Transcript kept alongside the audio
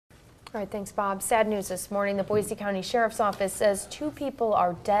All right, thanks, Bob. Sad news this morning. The Boise County Sheriff's Office says 2 people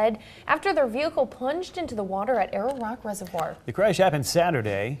are dead after their vehicle plunged into the water at Arrowrock Reservoir. The crash happened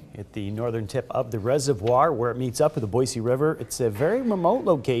Saturday at the northern tip of the reservoir where it meets up with the Boise River. It's a very remote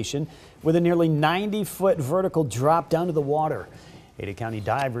location with a nearly 90-foot vertical drop down to the water. Ada County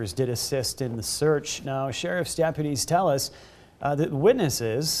divers did assist in the search. Now, sheriff's deputies tell us that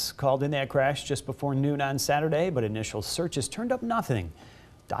witnesses called in that crash just before noon on Saturday, but initial searches turned up nothing.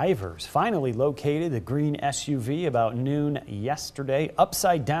 Divers finally located the green SUV about noon yesterday,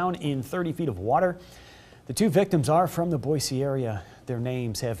 upside down in 30 feet of water. The 2 victims are from the Boise area. Their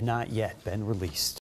names have not yet been released.